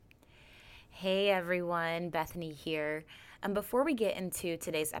Hey everyone, Bethany here. Before we get into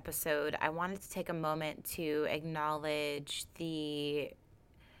today's episode, I wanted to take a moment to acknowledge the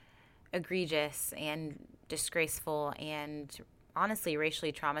egregious and disgraceful and honestly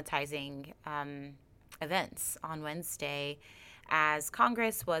racially traumatizing events on Wednesday as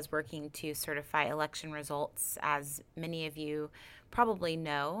Congress was working to certify election results. As many of you probably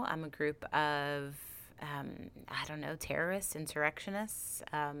know, I'm a group of, terrorists, insurrectionists.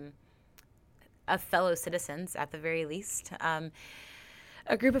 Of fellow citizens, at the very least.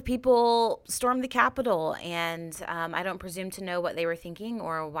 A group of people stormed the Capitol, and I don't presume to know what they were thinking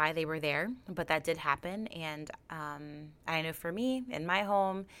or why they were there, but that did happen. And I know for me, in my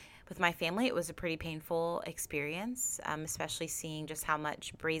home, with my family, it was a pretty painful experience, especially seeing just how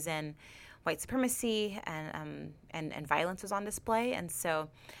much brazen white supremacy and violence was on display. And so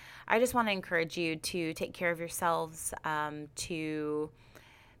I just want to encourage you to take care of yourselves, to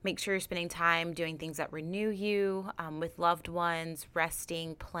make sure you're spending time doing things that renew you with loved ones,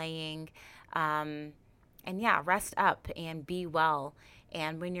 resting, playing, rest up and be well.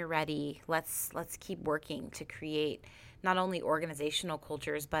 And when you're ready, let's keep working to create not only organizational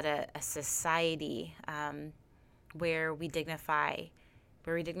cultures but a society where we dignify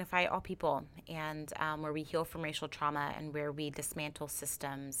all people, and where we heal from racial trauma, and where we dismantle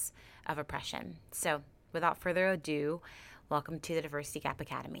systems of oppression. So, without further ado, welcome to the Diversity Gap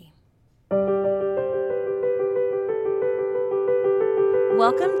Academy.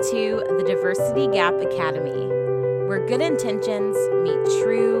 Welcome to the Diversity Gap Academy, where good intentions meet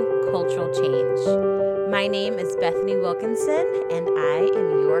true cultural change. My name is Bethany Wilkinson, and I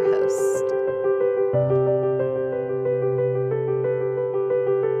am your host.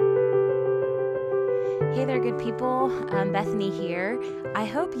 Hey there, good people. Bethany here. I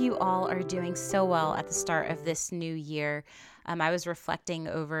hope you all are doing so well at the start of this new year. I was reflecting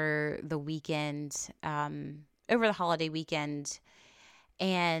over the weekend, over the holiday weekend,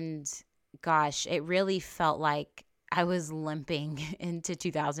 and gosh, it really felt like I was limping into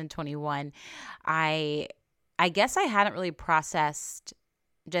 2021. I guess I hadn't really processed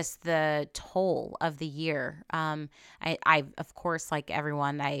just the toll of the year. I of course, like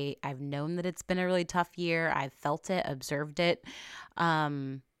everyone, I've known that it's been a really tough year. I've felt it, observed it.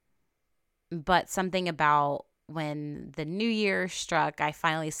 But something about when the new year struck, I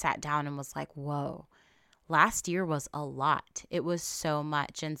finally sat down and was like, whoa. Last year was a lot. It was so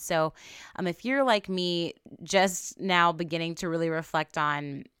much. And so if you're like me, just now beginning to really reflect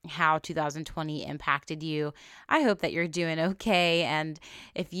on how 2020 impacted you, I hope that you're doing okay. And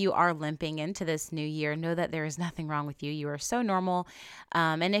if you are limping into this new year, know that there is nothing wrong with you. You are so normal.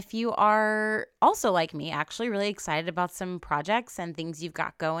 And if you are also like me, actually really excited about some projects and things you've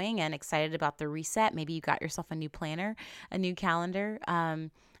got going and excited about the reset, maybe you got yourself a new planner, a new calendar.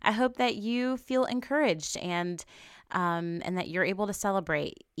 I hope that you feel encouraged and that you're able to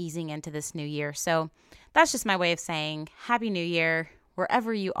celebrate easing into this new year. So that's just my way of saying Happy New Year,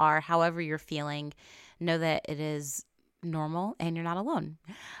 wherever you are, however you're feeling. Know that it is normal and you're not alone.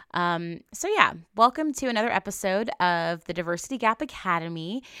 Welcome to another episode of the Diversity Gap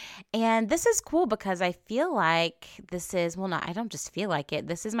Academy. And this is cool because I feel like I don't just feel like it.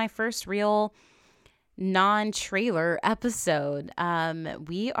 This is my first real non-trailer episode.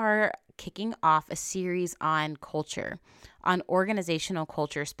 We are kicking off a series on culture, on organizational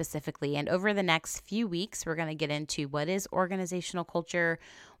culture specifically. And over the next few weeks, we're going to get into what is organizational culture,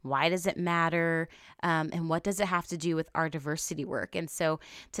 why does it matter, and what does it have to do with our diversity work. And so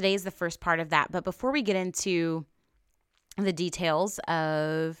today is the first part of that. But before we get into the details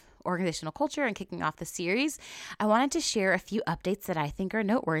of organizational culture and kicking off the series, I wanted to share a few updates that I think are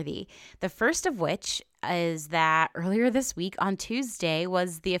noteworthy. The first of which is that earlier this week on Tuesday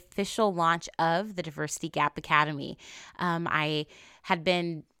was the official launch of the Diversity Gap Academy. I had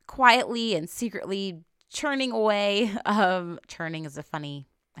been quietly and secretly churning away. Churning is a funny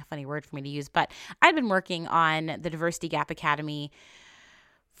word for me to use, but I'd been working on the Diversity Gap Academy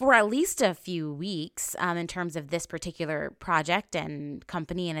for at least a few weeks in terms of this particular project and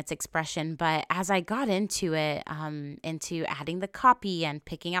company and its expression. But as I got into it, into adding the copy and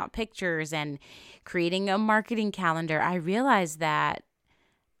picking out pictures and creating a marketing calendar, I realized that,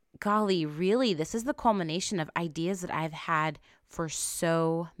 golly, really, this is the culmination of ideas that I've had for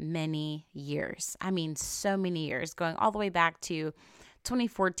so many years. I mean, so many years, going all the way back to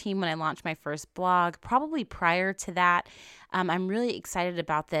 2014 when I launched my first blog, probably prior to that. I'm really excited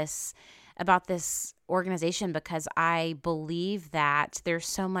about this about this organization because I believe that there's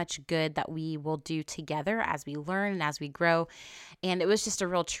so much good that we will do together as we learn and as we grow. And it was just a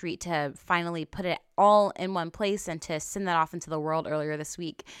real treat to finally put it all in one place and to send that off into the world earlier this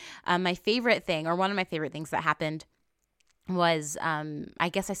week. My favorite thing, or one of my favorite things that happened, was I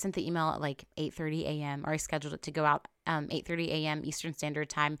guess I sent the email at like 8:30 a.m. or I scheduled it to go out 8:30 a.m. Eastern Standard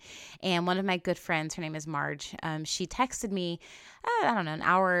Time. And one of my good friends, her name is Marge, she texted me, I don't know, an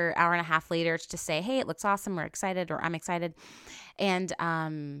hour and a half later to say, hey, it looks awesome. We're excited, or I'm excited.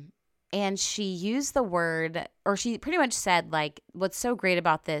 And she used the word, or she pretty much said, like, what's so great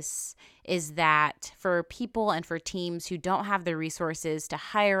about this is that for people and for teams who don't have the resources to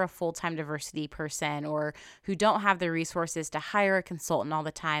hire a full-time diversity person or who don't have the resources to hire a consultant all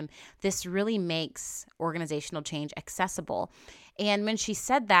the time, this really makes organizational change accessible. And when she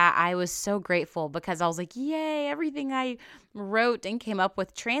said that, I was so grateful because I was like, yay, everything I wrote and came up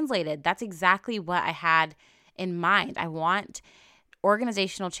with translated. That's exactly what I had in mind. I want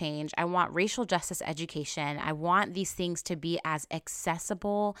organizational change. I want racial justice education. I want these things to be as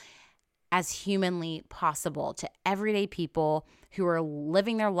accessible as humanly possible to everyday people who are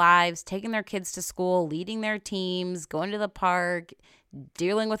living their lives, taking their kids to school, leading their teams, going to the park,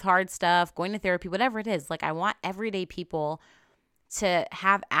 dealing with hard stuff, going to therapy, whatever it is. Like, I want everyday people to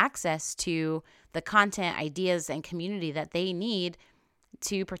have access to the content, ideas, and community that they need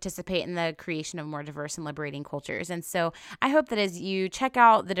to participate in the creation of more diverse and liberating cultures. And so I hope that as you check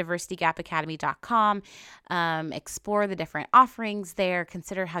out the diversitygapacademy.com, explore the different offerings there,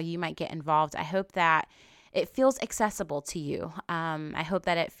 consider how you might get involved. I hope that it feels accessible to you. I hope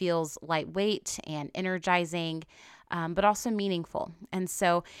that it feels lightweight and energizing, but also meaningful. And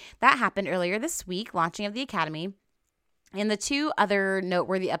so that happened earlier this week, launching of the Academy. And the two other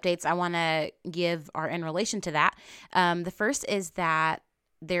noteworthy updates I want to give are in relation to that. The first is that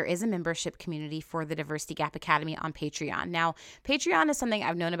there is a membership community for the Diversity Gap Academy on Patreon. Now, Patreon is something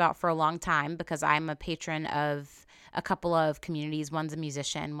I've known about for a long time because I'm a patron of a couple of communities. One's a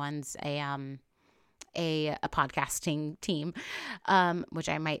musician, one's a podcasting team, which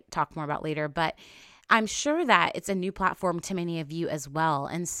I might talk more about later. But I'm sure that it's a new platform to many of you as well.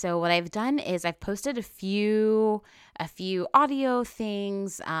 And so what I've done is I've posted a few audio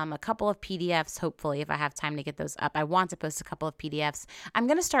things, a couple of PDFs, hopefully, if I have time to get those up. I want to post a couple of PDFs. I'm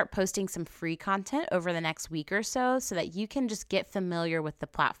going to start posting some free content over the next week or so that you can just get familiar with the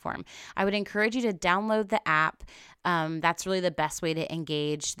platform. I would encourage you to download the app. That's really the best way to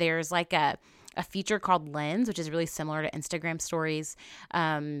engage. There's like a feature called Lens, which is really similar to Instagram stories,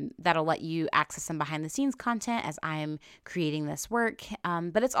 that'll let you access some behind the scenes content as I'm creating this work.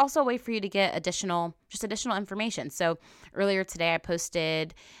 But it's also a way for you to get additional information. So earlier today, I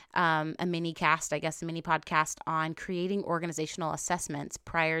posted a mini podcast on creating organizational assessments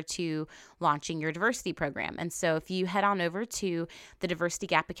prior to launching your diversity program. And so if you head on over to the Diversity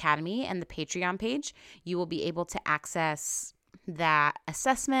Gap Academy and the Patreon page, you will be able to access that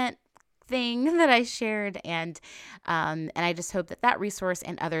assessment thing that I shared, and I just hope that resource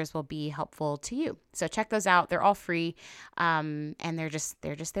and others will be helpful to you. So check those out. They're all free, and they're just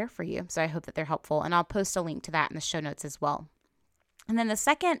there for you. So I hope that they're helpful, and I'll post a link to that in the show notes as well. And then the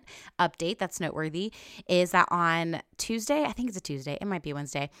second update that's noteworthy is that on Tuesday, I think it's a Tuesday, it might be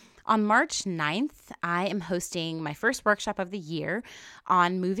Wednesday, on March 9th, I am hosting my first workshop of the year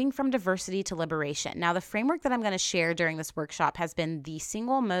on moving from diversity to liberation. Now, the framework that I'm going to share during this workshop has been the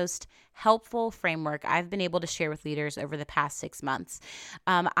single most helpful framework I've been able to share with leaders over the past 6 months.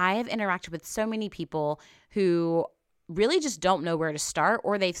 I have interacted with so many people who really just don't know where to start,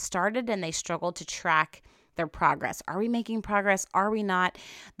 or they've started and they struggle to track their progress. Are we making progress? Are we not?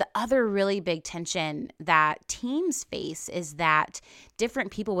 The other really big tension that teams face is that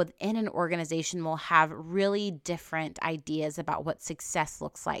different people within an organization will have really different ideas about what success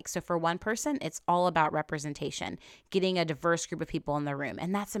looks like. So for one person, it's all about representation, getting a diverse group of people in the room,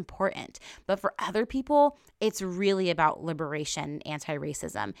 and that's important. But for other people, it's really about liberation,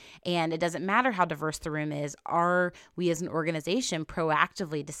 anti-racism. And it doesn't matter how diverse the room is. Are we as an organization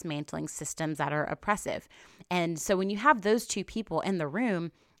proactively dismantling systems that are oppressive? And so when you have those two people in the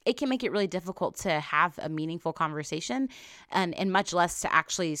room, it can make it really difficult to have a meaningful conversation and much less to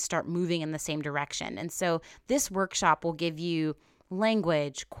actually start moving in the same direction. And so this workshop will give you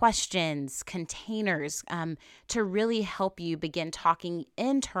language, questions, containers to really help you begin talking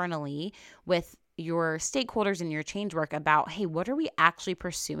internally with your stakeholders in your change work about, hey, what are we actually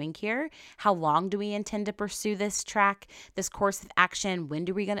pursuing here? How long do we intend to pursue this track, this course of action? When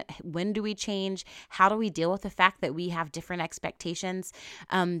do we change? How do we deal with the fact that we have different expectations?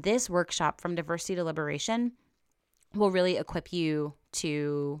 This workshop, From Diversity to Liberation, will really equip you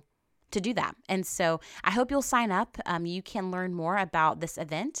to to do that. And so I hope you'll sign up. You can learn more about this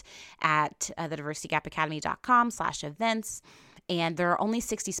event at thediversitygapacademy.com/events. And there are only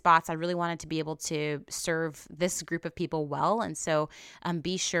 60 spots. I really wanted to be able to serve this group of people well. And so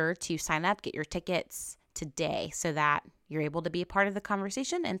be sure to sign up, get your tickets today so that you're able to be a part of the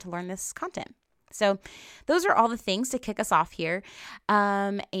conversation and to learn this content. So those are all the things to kick us off here.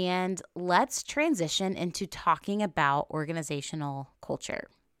 And let's transition into talking about organizational culture.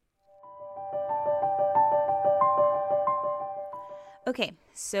 Okay,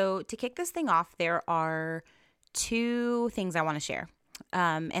 so to kick this thing off, there are 2 things I want to share.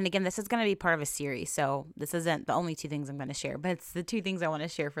 And again, this is going to be part of a series, so this isn't the only 2 things I'm going to share, but it's the 2 things I want to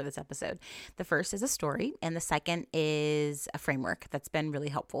share for this episode. The first is a story, and the second is a framework that's been really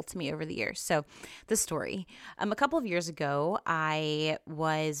helpful to me over the years. So the story, a couple of years ago, I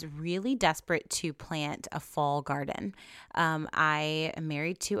was really desperate to plant a fall garden. I am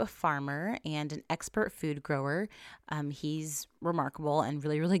married to a farmer and an expert food grower. He's remarkable and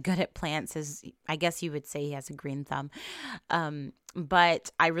really, really good at plants. I guess you would say he has a green thumb.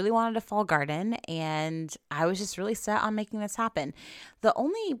 But I really wanted a fall garden, and I was just really set on making this happen. The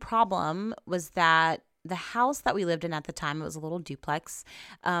only problem was that the house that we lived in at the time, it was a little duplex.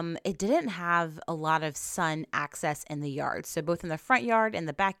 It didn't have a lot of sun access in the yard. So both in the front yard and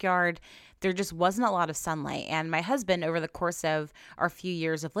the backyard, there just wasn't a lot of sunlight. And my husband, over the course of our few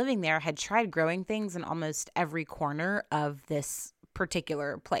years of living there, had tried growing things in almost every corner of this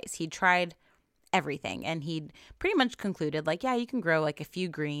particular place. He tried everything, and he'd pretty much concluded, like, yeah, you can grow like a few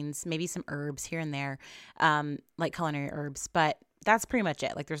greens, maybe some herbs here and there, like culinary herbs, but that's pretty much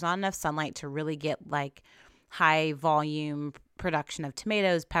it. Like, there's not enough sunlight to really get like high volume production of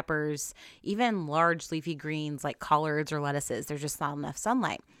tomatoes, peppers, even large leafy greens like collards or lettuces. There's just not enough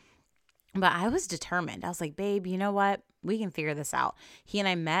sunlight. But I was determined. I was like, babe, you know what? We can figure this out. He and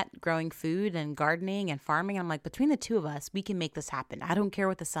I met growing food and gardening and farming. And I'm like, between the 2 of us, we can make this happen. I don't care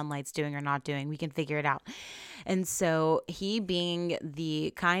what the sunlight's doing or not doing. We can figure it out. And so he, being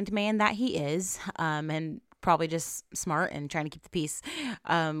the kind man that he is, and probably just smart and trying to keep the peace,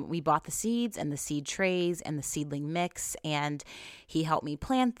 we bought the seeds and the seed trays and the seedling mix, and he helped me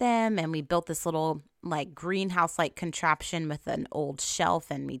plant them. And we built this little like greenhouse-like contraption with an old shelf,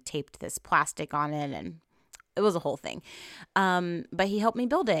 and we taped this plastic on it, and it was a whole thing. But he helped me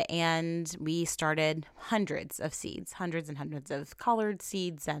build it, and we started hundreds of seeds, hundreds and hundreds of collard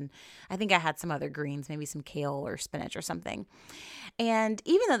seeds, and I think I had some other greens, maybe some kale or spinach or something. And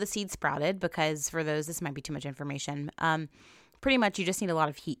even though the seeds sprouted, because for those, this might be too much information, pretty much you just need a lot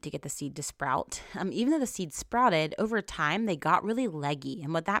of heat to get the seed to sprout. Even though the seeds sprouted, over time they got really leggy.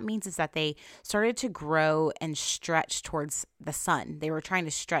 And what that means is that they started to grow and stretch towards the sun. They were trying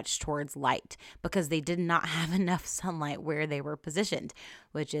to stretch towards light because they did not have enough sunlight where they were positioned,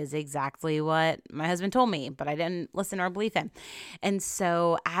 which is exactly what my husband told me, but I didn't listen or believe him. And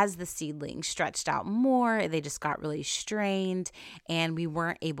so as the seedlings stretched out more, they just got really strained, and we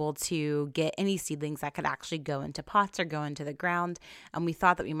weren't able to get any seedlings that could actually go into pots or go into the ground. And we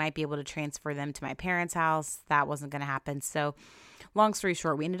thought that we might be able to transfer them to my parents' house. That wasn't going to happen. So long story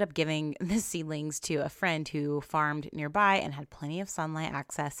short, we ended up giving the seedlings to a friend who farmed nearby and had plenty of sunlight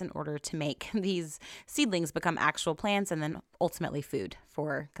access in order to make these seedlings become actual plants and then ultimately food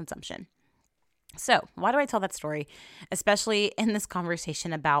for consumption. So why do I tell that story, especially in this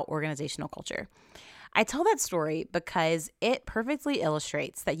conversation about organizational culture? I tell that story because it perfectly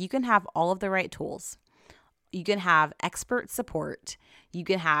illustrates that you can have all of the right tools. You can have expert support. You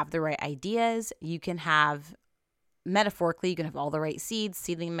can have the right ideas. You can have, metaphorically, you can have all the right seeds,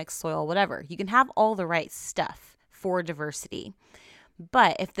 seedling mix, soil, whatever. You can have all the right stuff for diversity.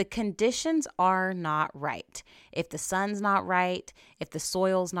 But if the conditions are not right, if the sun's not right, if the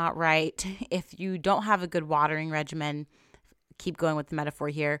soil's not right, if you don't have a good watering regimen, keep going with the metaphor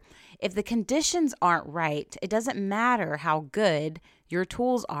here, if the conditions aren't right, it doesn't matter how good your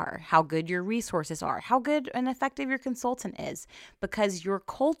tools are, how good your resources are, how good and effective your consultant is, because your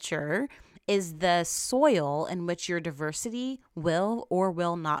culture is the soil in which your diversity will or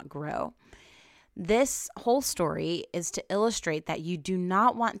will not grow. This whole story is to illustrate that you do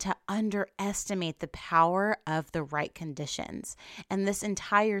not want to underestimate the power of the right conditions. And this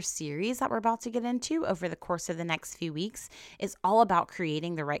entire series that we're about to get into over the course of the next few weeks is all about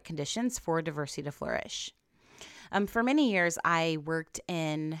creating the right conditions for diversity to flourish. For many years, I worked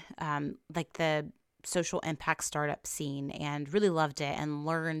in like the social impact startup scene and really loved it and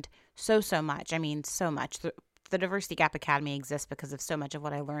learned so much. I mean, so much. The Diversity Gap Academy exists because of so much of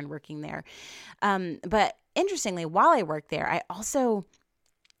what I learned working there. But interestingly, while I worked there, I also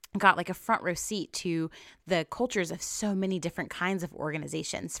got like a front row seat to the cultures of so many different kinds of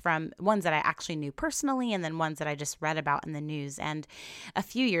organizations, from ones that I actually knew personally and then ones that I just read about in the news. And a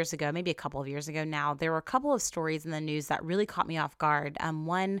few years ago, maybe a couple of years ago now, there were a couple of stories in the news that really caught me off guard.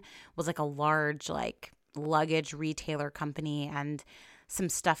 One was like a large like luggage retailer company, and some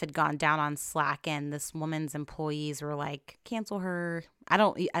stuff had gone down on Slack, and this woman's employees were like, cancel her.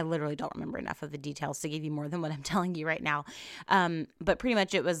 I literally don't remember enough of the details to give you more than what I'm telling you right now. But pretty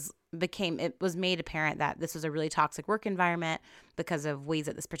much it was made apparent that this was a really toxic work environment because of ways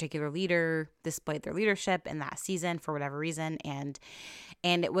that this particular leader displayed their leadership in that season for whatever reason. And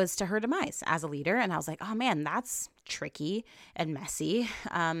it was to her demise as a leader. And I was like, oh man, that's tricky and messy.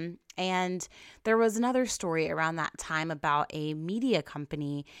 And there was another story around that time about a media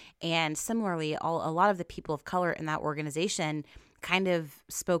company. And similarly, a lot of the people of color in that organization kind of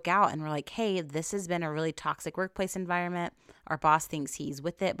spoke out and were like, hey, this has been a really toxic workplace environment. Our boss thinks he's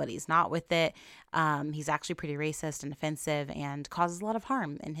with it, but he's not with it. He's actually pretty racist and offensive and causes a lot of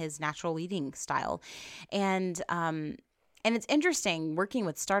harm in his natural leading style. And it's interesting working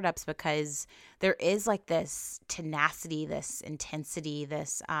with startups because there is like this tenacity, this intensity,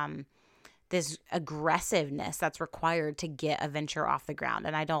 this aggressiveness that's required to get a venture off the ground.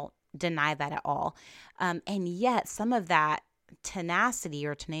 And I don't deny that at all. And yet some of that tenacity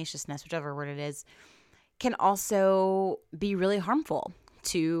or tenaciousness, whichever word it is, can also be really harmful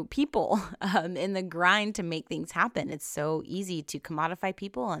to people in the grind to make things happen. It's so easy to commodify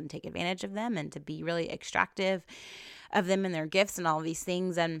people and take advantage of them and to be really extractive of them and their gifts and all of these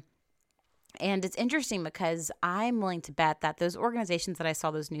things. And it's interesting because I'm willing to bet that those organizations that I saw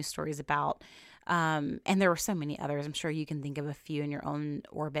those news stories about, and there were so many others, I'm sure you can think of a few in your own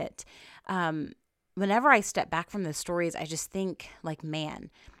orbit. Whenever I step back from those stories, I just think like,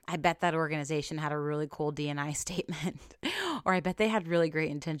 man, I bet that organization had a really cool D&I statement, or I bet they had really great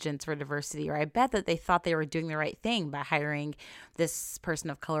intentions for diversity, or I bet that they thought they were doing the right thing by hiring this person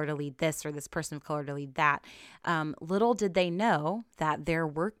of color to lead this or this person of color to lead that. Little did they know that their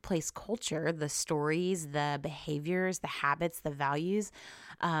workplace culture, the stories, the behaviors, the habits, the values,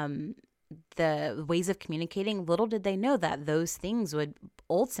 the ways of communicating, little did they know that those things would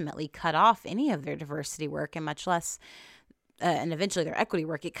ultimately cut off any of their diversity work, and much less and eventually their equity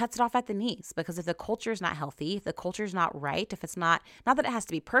work. It cuts it off at the knees, because if the culture is not healthy, if the culture is not right, if it's not that it has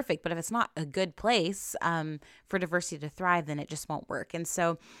to be perfect, but if it's not a good place for diversity to thrive, then it just won't work. And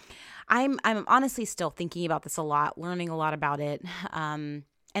so I'm honestly still thinking about this a lot, learning a lot about it. And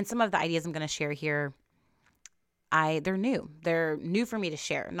some of the ideas I'm going to share here, they're new. They're new for me to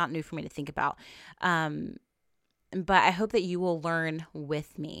share, not new for me to think about. But I hope that you will learn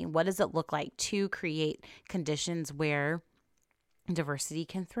with me. What does it look like to create conditions where diversity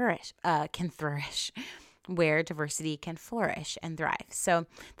can flourish, where diversity can flourish and thrive? So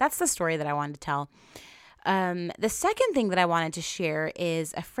that's the story that I wanted to tell. The second thing that I wanted to share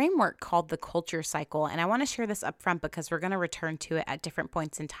is a framework called the culture cycle. And I want to share this up front because we're going to return to it at different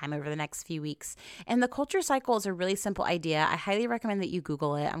points in time over the next few weeks. And the culture cycle is a really simple idea. I highly recommend that you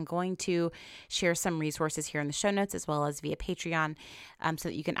Google it. I'm going to share some resources here in the show notes as well as via Patreon, so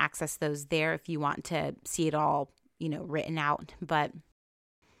that you can access those there if you want to see it all, written out. But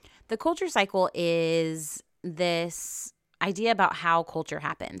the culture cycle is this idea about how culture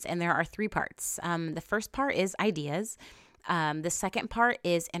happens. And there are three parts. The first part is ideas. The second part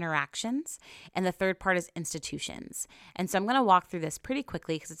is interactions. And the third part is institutions. And so I'm going to walk through this pretty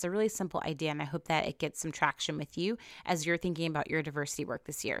quickly because it's a really simple idea. And I hope that it gets some traction with you as you're thinking about your diversity work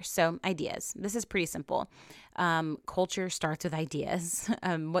this year. So ideas. This is pretty simple. Culture starts with ideas.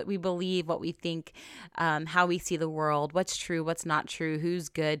 What we believe, what we think, how we see the world, what's true, what's not true, who's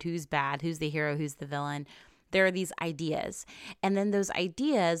good, who's bad, who's the hero, who's the villain. There are these ideas, and then those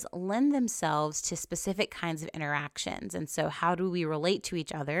ideas lend themselves to specific kinds of interactions. And so how do we relate to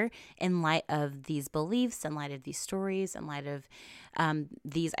each other in light of these beliefs, in light of these stories, in light of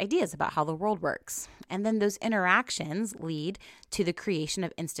these ideas about how the world works? And then those interactions lead to the creation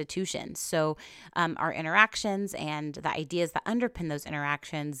of institutions. So our interactions and the ideas that underpin those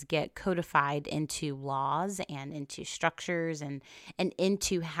interactions get codified into laws and into structures and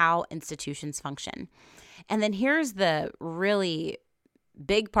into how institutions function. And then here's the really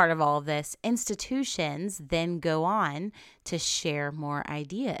big part of all of this. Institutions then go on to share more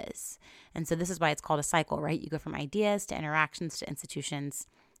ideas. And so this is why it's called a cycle, right? You go from ideas to interactions to institutions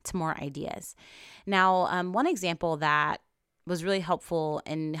to more ideas. Now, one example that was really helpful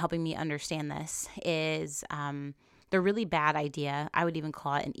in helping me understand this is the really bad idea, I would even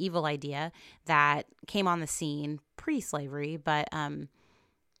call it an evil idea, that came on the scene pre-slavery, but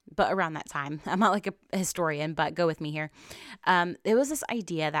but around that time. I'm not like a historian, but go with me here. It was this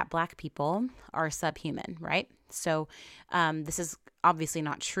idea that Black people are subhuman, right? So this is obviously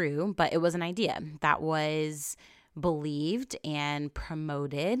not true, but it was an idea that was believed and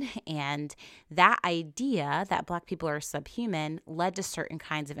promoted. And that idea that Black people are subhuman led to certain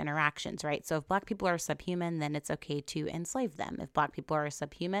kinds of interactions, right? So if Black people are subhuman, then it's okay to enslave them. If Black people are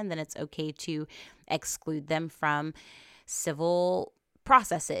subhuman, then it's okay to exclude them from civil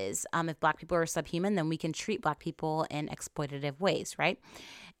processes. If Black people are subhuman, then we can treat Black people in exploitative ways, right?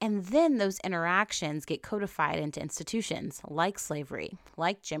 And then those interactions get codified into institutions like slavery,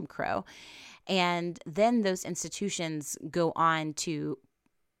 like Jim Crow. And then those institutions go on to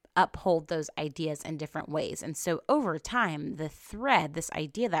uphold those ideas in different ways. And so over time, the thread, this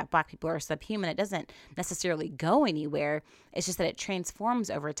idea that Black people are subhuman, it doesn't necessarily go anywhere. It's just that it transforms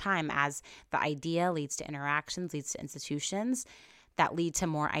over time as the idea leads to interactions, leads to institutions that lead to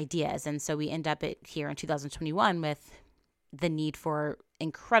more ideas. And so we end up here in 2021 with the need for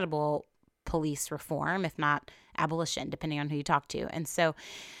incredible police reform, if not abolition, depending on who you talk to. And so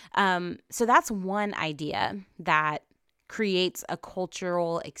that's one idea that creates a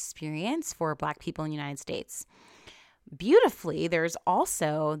cultural experience for Black people in the United States. Beautifully, there's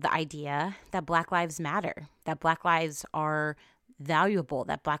also the idea that Black lives matter, that Black lives are valuable,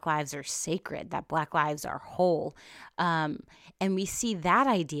 that Black lives are sacred, that Black lives are whole. And we see that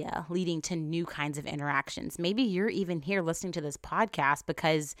idea leading to new kinds of interactions. Maybe you're even here listening to this podcast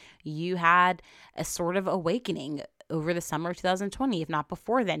because you had a sort of awakening over the summer of 2020, if not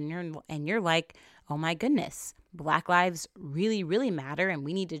before then. And you're like, oh my goodness, Black lives really, really matter. And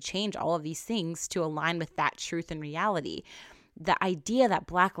we need to change all of these things to align with that truth and reality. The idea that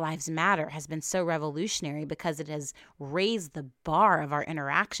Black lives matter has been so revolutionary because it has raised the bar of our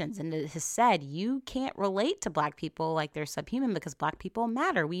interactions. And it has said, you can't relate to Black people like they're subhuman because Black people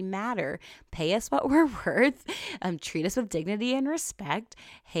matter. We matter. Pay us what we're worth. Treat us with dignity and respect.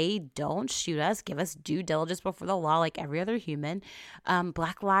 Hey, don't shoot us. Give us due diligence before the law like every other human.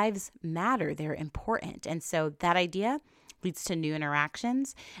 Black lives matter. They're important. And so that idea leads to new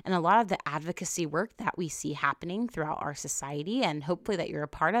interactions. And a lot of the advocacy work that we see happening throughout our society, and hopefully that you're a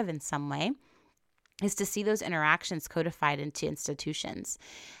part of in some way, is to see those interactions codified into institutions.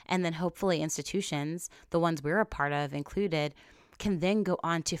 And then hopefully institutions, the ones we're a part of included, can then go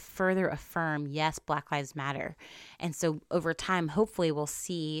on to further affirm, yes, Black lives matter. And so over time, hopefully we'll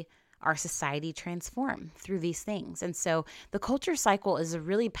see our society transform through these things. And so the culture cycle is a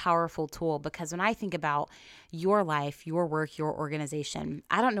really powerful tool because when I think about your life, your work, your organization,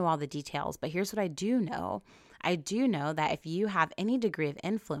 I don't know all the details, but here's what I do know. I do know that if you have any degree of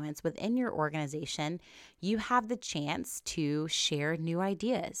influence within your organization, you have the chance to share new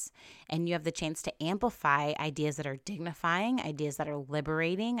ideas, and you have the chance to amplify ideas that are dignifying, ideas that are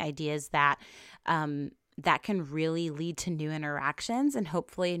liberating, ideas that that can really lead to new interactions and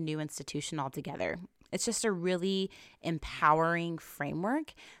hopefully a new institution altogether. It's just a really empowering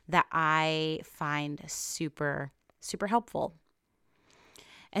framework that I find super, super helpful.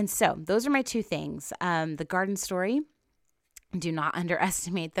 And so those are my two things. The garden story, do not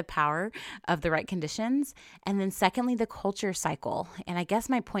underestimate the power of the right conditions. And then secondly, the culture cycle. And I guess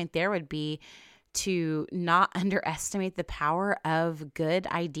my point there would be to not underestimate the power of good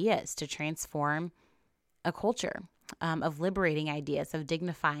ideas to transform a culture, of liberating ideas, of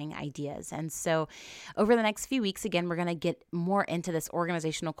dignifying ideas. And so over the next few weeks, again, we're going to get more into this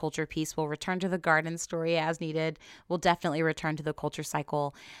organizational culture piece. We'll return to the garden story as needed. We'll definitely return to the culture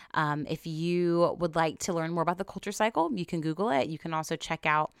cycle. If you would like to learn more about the culture cycle, you can Google it. You can also check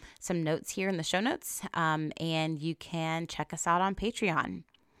out some notes here in the show notes, and you can check us out on Patreon.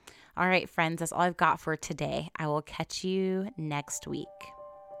 All right, friends, that's all I've got for today. I will catch you next week.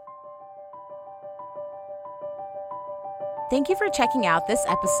 Thank you for checking out this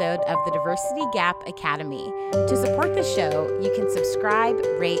episode of the Diversity Gap Academy. To support the show, you can subscribe,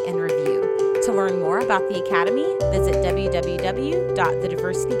 rate, and review. To learn more about the Academy, visit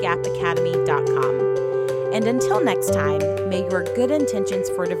www.thediversitygapacademy.com. And until next time, may your good intentions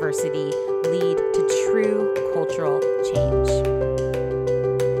for diversity lead to true cultural